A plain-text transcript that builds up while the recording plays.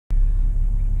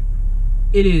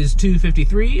It is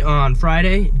 2:53 on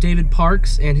Friday. David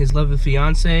Parks and his lovely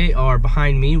fiance are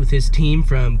behind me with his team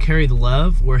from Carry the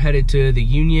Love. We're headed to the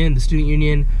union, the student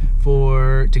union,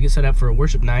 to get set up for a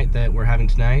worship night that we're having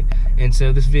tonight. And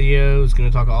so this video is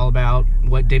going to talk all about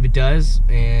what David does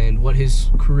and what his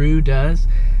crew does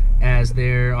as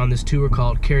they're on this tour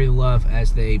called Carry the Love,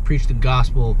 as they preach the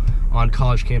gospel on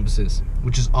college campuses,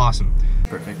 which is awesome.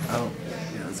 Perfect. Oh,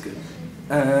 yeah, that's good.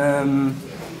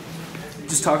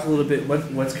 Just talk a little bit,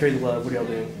 what's Carry the Love? What are y'all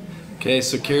doing? Okay,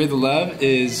 so Carry the Love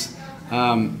is,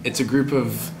 it's a group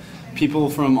of people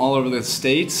from all over the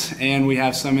states, and we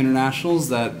have some internationals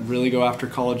that really go after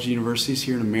college universities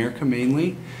here in America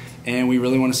mainly, and we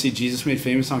really want to see Jesus made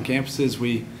famous on campuses.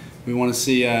 We want to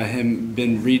see him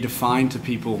been redefined to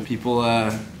people. People,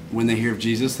 when they hear of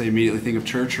Jesus, they immediately think of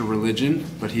church or religion,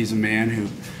 but he's a man who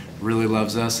really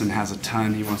loves us and has a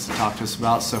ton he wants to talk to us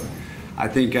about. So I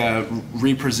think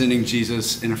representing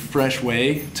Jesus in a fresh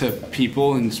way to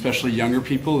people, and especially younger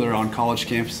people that are on college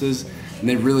campuses, and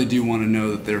they really do want to know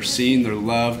that they're seen, they're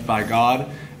loved by God,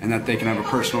 and that they can have a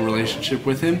personal relationship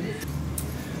with him.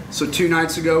 So 2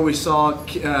 nights ago we saw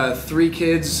 3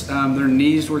 kids, their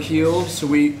knees were healed, so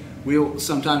we'll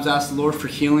sometimes ask the Lord for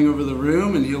healing over the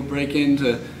room, and he'll break in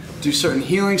to do certain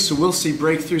healings, so we'll see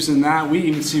breakthroughs in that. We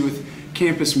even see with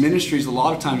campus ministries, a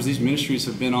lot of times these ministries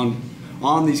have been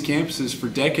on these campuses for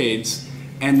decades,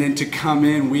 and then to come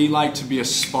in, we like to be a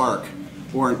spark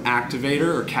or an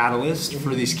activator or catalyst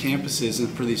for these campuses and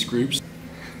for these groups.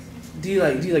 Do you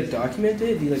like document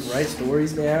it? Do you like write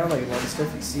stories down, like a lot of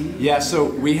stuff you see? Yeah, so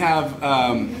we have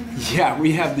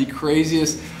we have the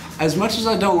craziest, as much as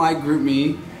I don't like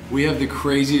GroupMe, we have the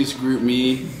craziest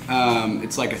GroupMe.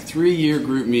 It's like a 3-year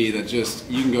GroupMe that just,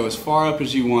 you can go as far up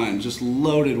as you want, just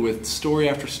loaded with story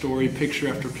after story, picture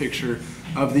after picture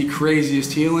of the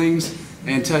craziest healings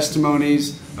and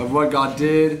testimonies of what God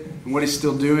did and what he's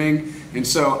still doing. And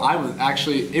so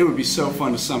it would be so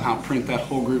fun to somehow print that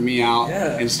whole GroupMe out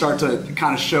and start to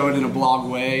kind of show it in a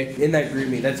blog way. In that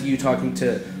GroupMe, that's you talking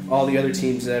to all the other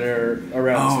teams that are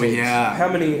around the states. Yeah. How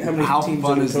many How teams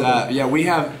fun is total? that? Yeah, we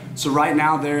have, so right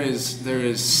now there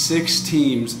is 6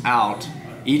 teams out.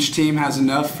 Each team has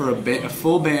enough for a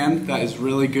full band that is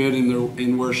really good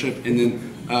in worship, and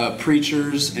then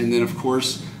preachers, and then of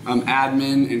course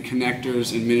admin and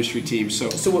connectors and ministry teams.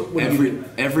 So what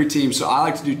every team. So I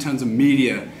like to do tons of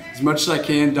media as much as I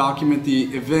can, document the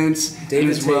events.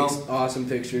 David as well. takes awesome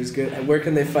pictures. Good. Where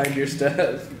can they find your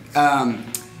stuff?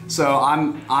 So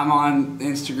I'm on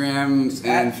Instagram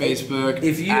and Facebook.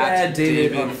 If you add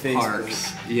David on Facebook.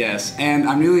 Parks, yes, and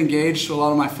I'm newly engaged, so a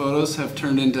lot of my photos have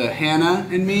turned into Hannah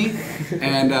and me,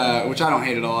 and which I don't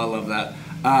hate at all. I love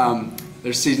that.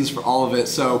 There's seasons for all of it.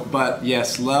 So, but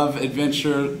yes, love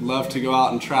adventure, love to go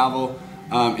out and travel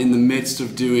in the midst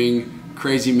of doing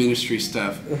crazy ministry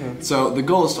stuff. So the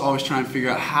goal is to always try and figure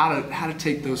out how to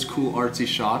take those cool artsy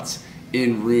shots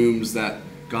in rooms that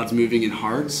God's moving in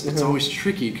hearts. It's always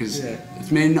tricky because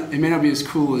it may not be as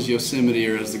cool as Yosemite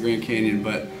or as the Grand Canyon,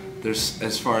 but there's,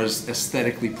 as far as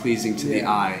aesthetically pleasing to the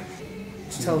eye.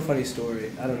 Just tell a funny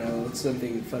story. I don't know. It's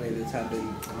something funny that's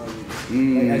happened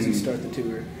as you start the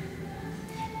tour.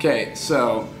 Okay,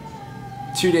 so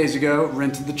 2 days ago,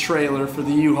 rented the trailer for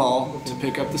the U-Haul to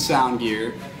pick up the sound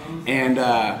gear, and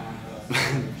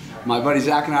my buddy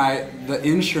Zach and I, the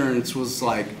insurance was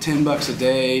like $10 a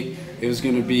day. It was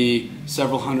going to be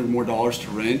several hundred more dollars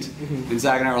to rent, and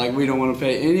Zach and I were like, we don't want to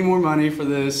pay any more money for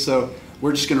this, so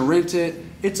we're just going to rent it.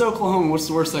 It's Oklahoma. What's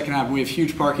the worst that can happen? We have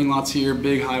huge parking lots here,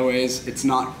 big highways. It's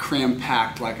not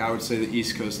cram-packed like I would say the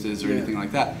East Coast is or anything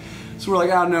like that. So we're like,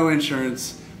 oh, no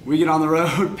insurance. We get on the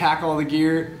road, pack all the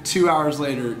gear, 2 hours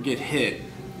later, get hit.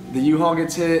 The U-Haul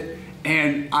gets hit,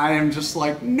 and I am just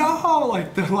like, no!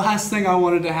 Like, the last thing I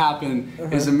wanted to happen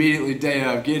is immediately day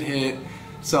of, get hit.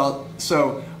 So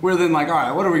we're then like, all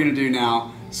right, what are we gonna do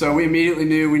now? So we immediately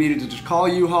knew we needed to just call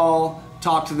U-Haul,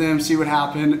 talk to them, see what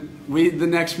happened. We, the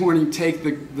next morning, take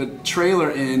the trailer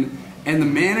in, and the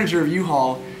manager of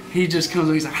U-Haul, he just comes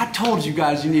up, he's like, I told you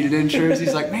guys you needed insurance.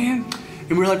 He's like, man.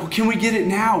 And we're like, well, can we get it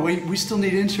now? We still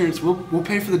need insurance. We'll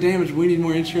pay for the damage. We need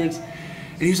more insurance.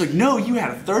 And he's like, no, you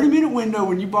had a 30-minute window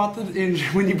when you bought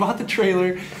the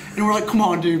trailer. And we're like, come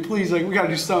on, dude, please, like, we got to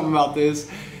do something about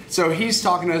this. So he's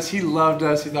talking to us. He loved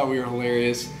us. He thought we were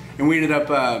hilarious. And we ended up,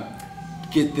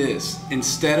 get this,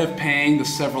 instead of paying the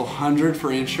several hundred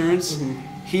for insurance,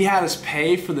 he had us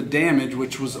pay for the damage,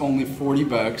 which was only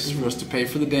 $40 for us to pay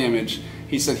for the damage.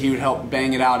 He said he would help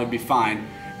bang it out. It'd be fine.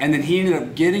 And then he ended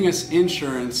up getting us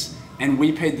insurance, and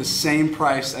we paid the same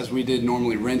price as we did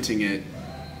normally renting it.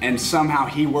 and somehow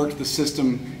he worked the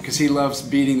system because he loves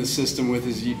beating the system with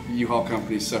his U-Haul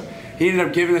company. So he ended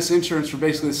up giving us insurance for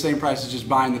basically the same price as just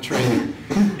buying the trailer.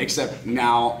 Except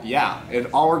now, yeah,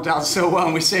 it all worked out so well,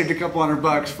 and we saved a couple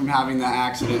 $100 from having that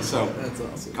accident. So That's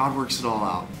awesome. God works it all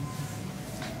out.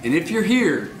 And if you're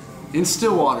here in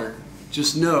Stillwater,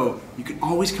 just know you can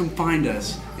always come find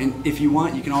us. And if you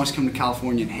want, you can always come to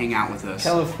California and hang out with us.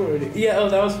 California. Yeah, oh,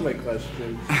 that was my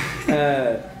question.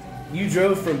 You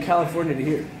drove from California to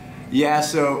here. Yeah,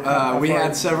 so we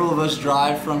had several of us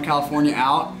drive from California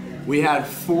out. We had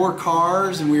 4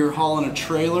 cars, and we were hauling a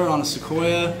trailer on a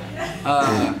Sequoia.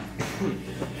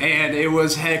 And it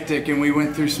was hectic, and we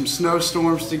went through some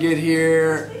snowstorms to get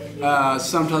here.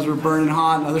 Sometimes we were burning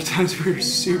hot, and other times we were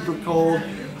super cold.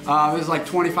 It was like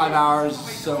 25 hours,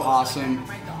 so awesome.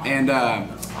 And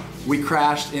we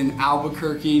crashed in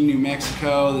Albuquerque, New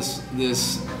Mexico.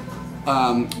 This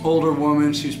older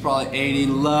woman, she was probably 80,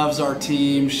 loves our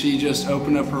team. She just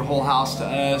opened up her whole house to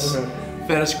us,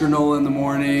 fed us granola in the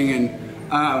morning,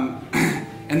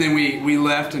 and then we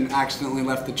left and accidentally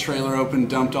left the trailer open,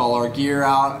 dumped all our gear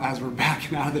out as we're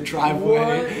backing out of the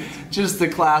driveway. What? Just the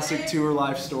classic tour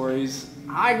life stories.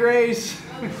 Hi, Grace.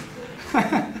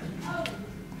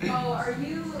 Oh, are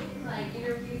you like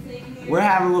interview thing here? We're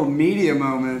having a little media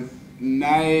moment.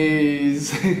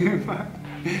 Nice.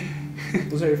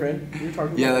 Was that your friend you were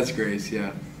talking Yeah, about? that's Grace,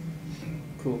 yeah.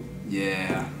 Cool.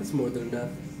 Yeah. That's more than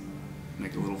enough.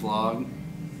 Make a little vlog.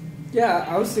 Yeah,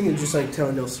 I was thinking just like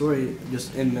telling no story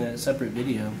just in a separate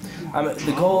video.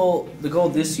 The goal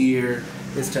this year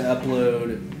is to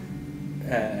upload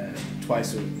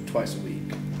twice a week.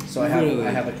 So I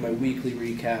have like my weekly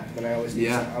recap, and I always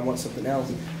I want something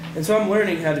else, and so I'm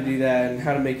learning how to do that and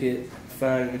how to make it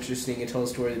fun and interesting and tell a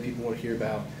story that people want to hear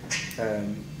about.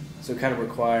 So it kind of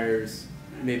requires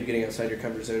maybe getting outside your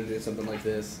comfort zone and doing something like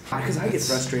this. Because I get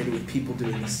frustrated with people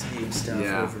doing the same stuff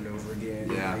over and over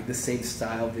again. Yeah. Like the same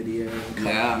style video.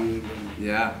 And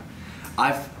Yeah.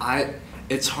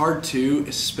 It's hard too,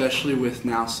 especially with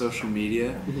now social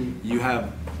media. Mm-hmm.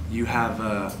 You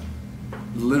have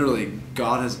literally,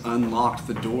 God has unlocked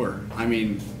the door. I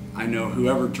mean, I know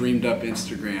whoever dreamed up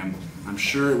Instagram, I'm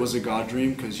sure it was a God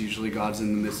dream, because usually God's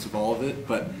in the midst of all of it,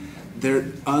 but they're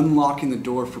unlocking the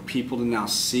door for people to now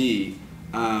see.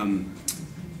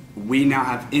 We now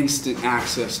have instant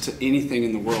access to anything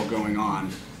in the world going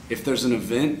on. If there's an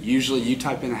event, usually you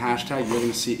type in a hashtag, you're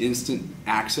going to see instant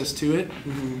access to it.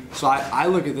 Mm-hmm. So I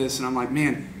look at this and I'm like,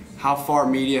 man, how far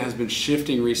media has been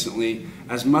shifting recently.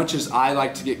 As much as I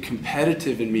like to get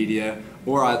competitive in media,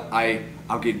 or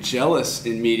I'll get jealous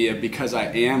in media because I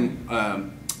am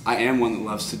one that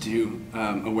loves to do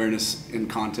awareness and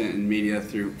content and media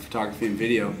through photography and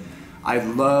video. I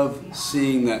love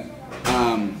seeing that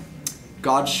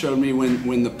God showed me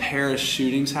when the Paris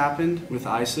shootings happened with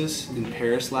ISIS in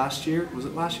Paris last year. Was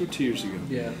it last year? 2 years ago.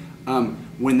 Yeah.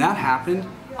 When that happened,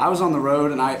 I was on the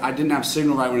road and I didn't have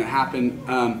signal right when it happened.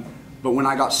 But when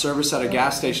I got service at a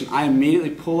gas station, I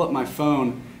immediately pull up my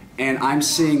phone and I'm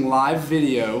seeing live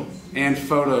video and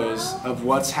photos of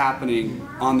what's happening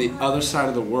on the other side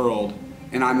of the world,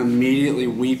 and I'm immediately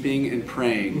weeping and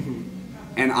praying.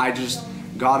 And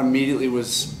God immediately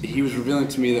was revealing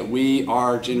to me that we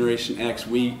are Generation X.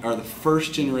 We are the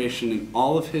first generation in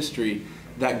all of history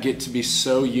that get to be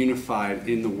so unified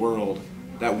in the world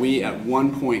that we at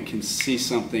one point can see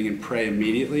something and pray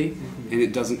immediately, and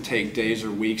it doesn't take days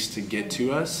or weeks to get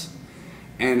to us.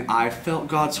 And I felt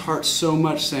God's heart so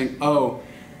much saying, oh,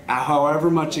 however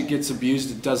much it gets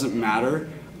abused, it doesn't matter.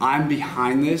 I'm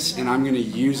behind this, and I'm going to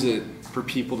use it for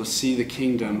people to see the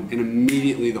kingdom, and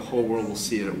immediately the whole world will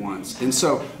see it at once. And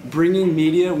so bringing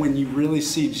media when you really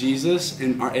see Jesus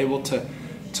and are able to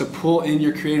pull in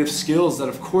your creative skills that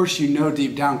of course you know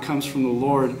deep down comes from the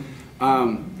Lord,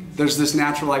 there's this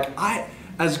natural,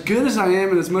 as good as I am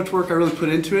and as much work I really put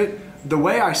into it, the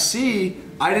way I see,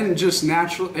 I didn't just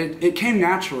it came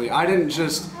naturally. I didn't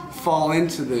just fall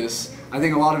into this. I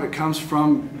think a lot of it comes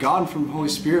from God and from the Holy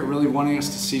Spirit really wanting us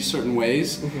to see certain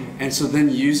ways. Mm-hmm. And so then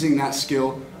using that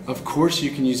skill, of course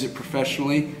you can use it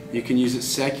professionally, you can use it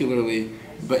secularly,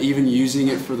 but even using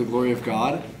it for the glory of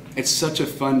God, it's such a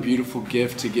fun, beautiful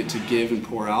gift to get to give and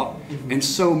pour out. Mm-hmm. And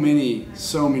so many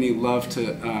love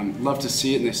to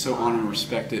see it, and they so honor and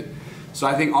respect it. So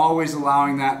I think always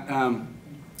allowing that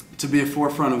to be a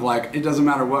forefront of it doesn't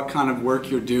matter what kind of work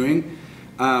you're doing,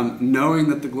 knowing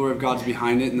that the glory of God's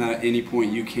behind it, and that at any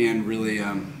point you can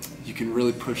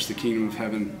really push the kingdom of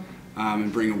heaven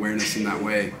and bring awareness in that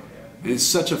way. And it's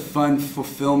such a fun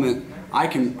fulfillment. I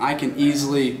can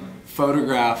easily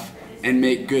photograph and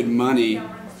make good money,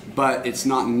 but it's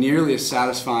not nearly as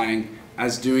satisfying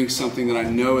as doing something that I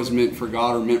know is meant for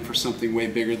God or meant for something way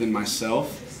bigger than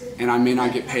myself, and I may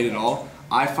not get paid at all,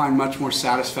 I find much more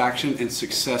satisfaction and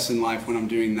success in life when I'm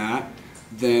doing that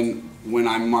than when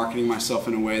I'm marketing myself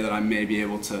in a way that I may be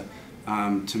able to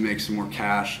make some more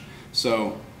cash.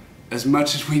 So as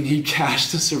much as we need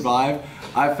cash to survive,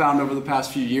 I've found over the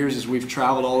past few years as we've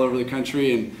traveled all over the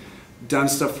country and done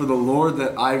stuff for the Lord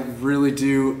that I really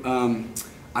do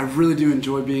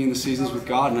enjoy being in the seasons with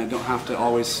God, and I don't have to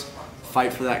always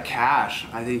fight for that cash.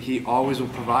 I think He always will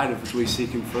provide if we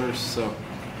seek Him first. So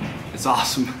it's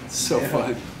awesome. It's so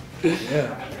fun.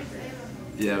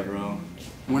 Yeah, bro.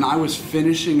 When I was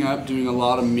finishing up doing a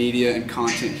lot of media and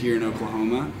content here in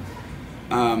Oklahoma,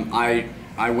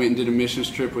 I went and did a missions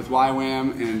trip with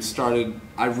YWAM and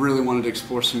I really wanted to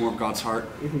explore some more of God's heart.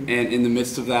 And in the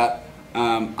midst of that,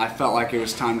 I felt like it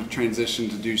was time to transition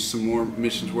to do some more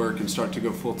missions work and start to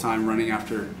go full-time running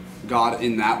after God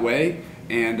in that way.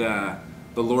 And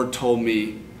the Lord told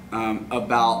me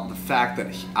about the fact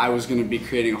that I was going to be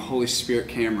creating a Holy Spirit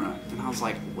camera. And I was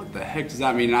like, what the heck does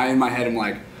that mean? And in my head, I'm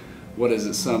like, what is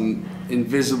it, some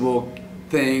invisible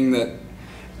thing that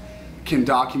can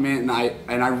document?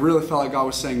 And I really felt like God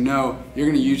was saying, no, you're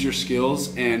going to use your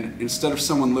skills, and instead of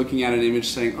someone looking at an image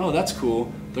saying, oh, that's cool,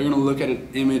 they're going to look at an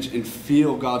image and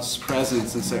feel God's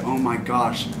presence and say, oh my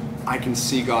gosh, I can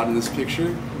see God in this picture,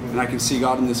 and I can see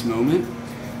God in this moment.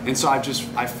 And so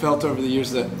I felt over the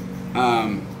years that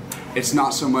it's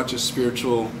not so much a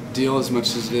spiritual deal as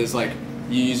much as it is like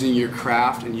you using your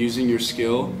craft and using your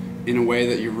skill in a way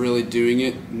that you're really doing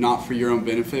it not for your own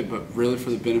benefit, but really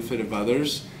for the benefit of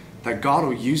others, that God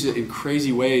will use it in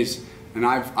crazy ways. And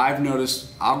I've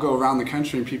noticed I'll go around the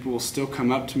country and people will still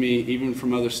come up to me, even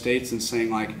from other states, and saying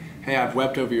like, hey, I've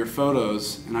wept over your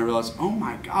photos. And I realized, oh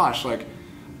my gosh, like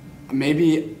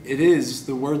maybe it is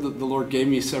the word that the Lord gave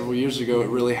me several years ago. It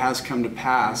really has come to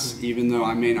pass, even though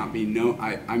I may not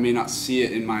I may not see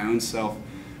it in my own self,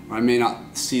 or I may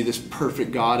not see this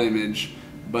perfect God image,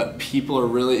 but people are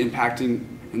really impacting,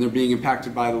 and they're being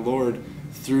impacted by the Lord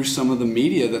through some of the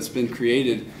media that's been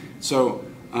created. So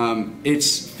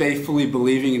it's faithfully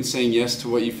believing and saying yes to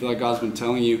what you feel like God's been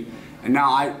telling you. And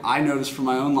now I notice for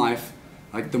my own life,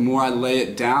 like the more I lay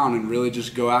it down and really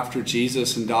just go after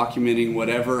Jesus and documenting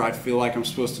whatever I feel like I'm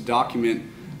supposed to document,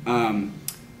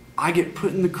 I get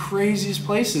put in the craziest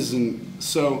places. And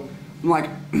so I'm like,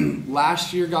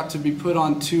 last year got to be put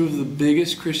on two of the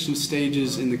biggest Christian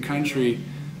stages in the country,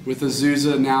 with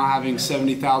Azusa now having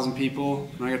 70,000 people,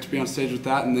 and I got to be on stage with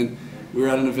that. And then we were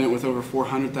at an event with over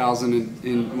 400,000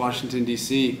 in Washington,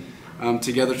 D.C.,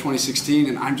 Together 2016,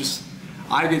 and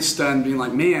I get stunned being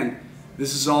like, man,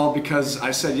 this is all because I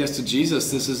said yes to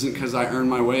Jesus. This isn't because I earned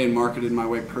my way and marketed my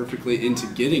way perfectly into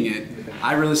getting it.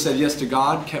 I really said yes to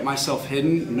God, kept myself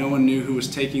hidden. No one knew who was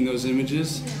taking those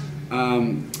images.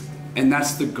 And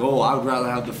that's the goal. I would rather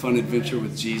have the fun adventure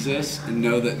with Jesus and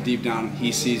know that deep down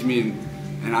He sees me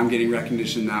and I'm getting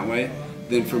recognition that way,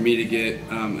 than for me to get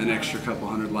an extra couple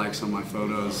hundred likes on my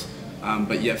photos,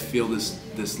 but yet feel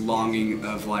this longing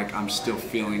of like I'm still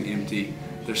feeling empty.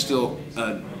 There's still,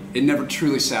 it never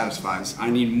truly satisfies. I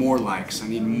need more likes, I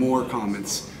need more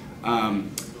comments,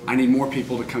 I need more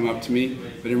people to come up to me.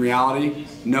 But in reality,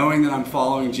 knowing that I'm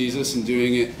following Jesus and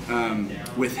doing it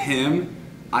with Him,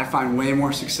 I find way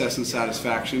more success and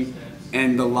satisfaction.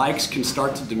 And the likes can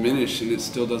start to diminish, and it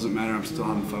still doesn't matter. I'm still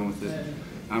having fun with it.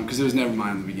 Because it was never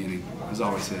mine in the beginning. It was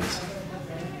always His.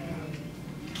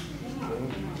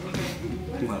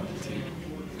 Love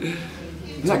it, dude.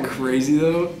 Isn't that crazy,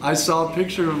 though? I saw a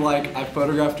picture of, like, I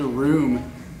photographed a room,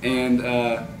 and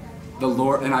the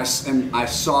Lord, and I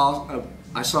saw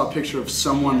a picture of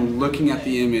someone looking at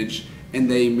the image,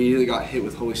 and they immediately got hit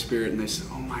with Holy Spirit, and they said,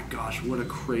 oh my gosh, what a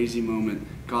crazy moment.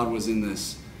 God was in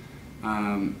this.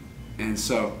 And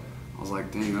so I was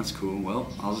like, dang, that's cool.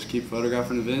 Well, I'll just keep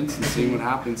photographing events and seeing what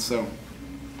happens. So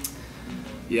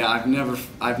yeah, I've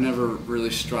never really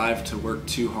strived to work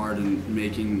too hard in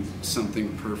making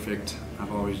something perfect.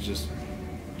 I've always just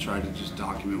tried to just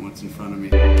document what's in front of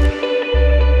me.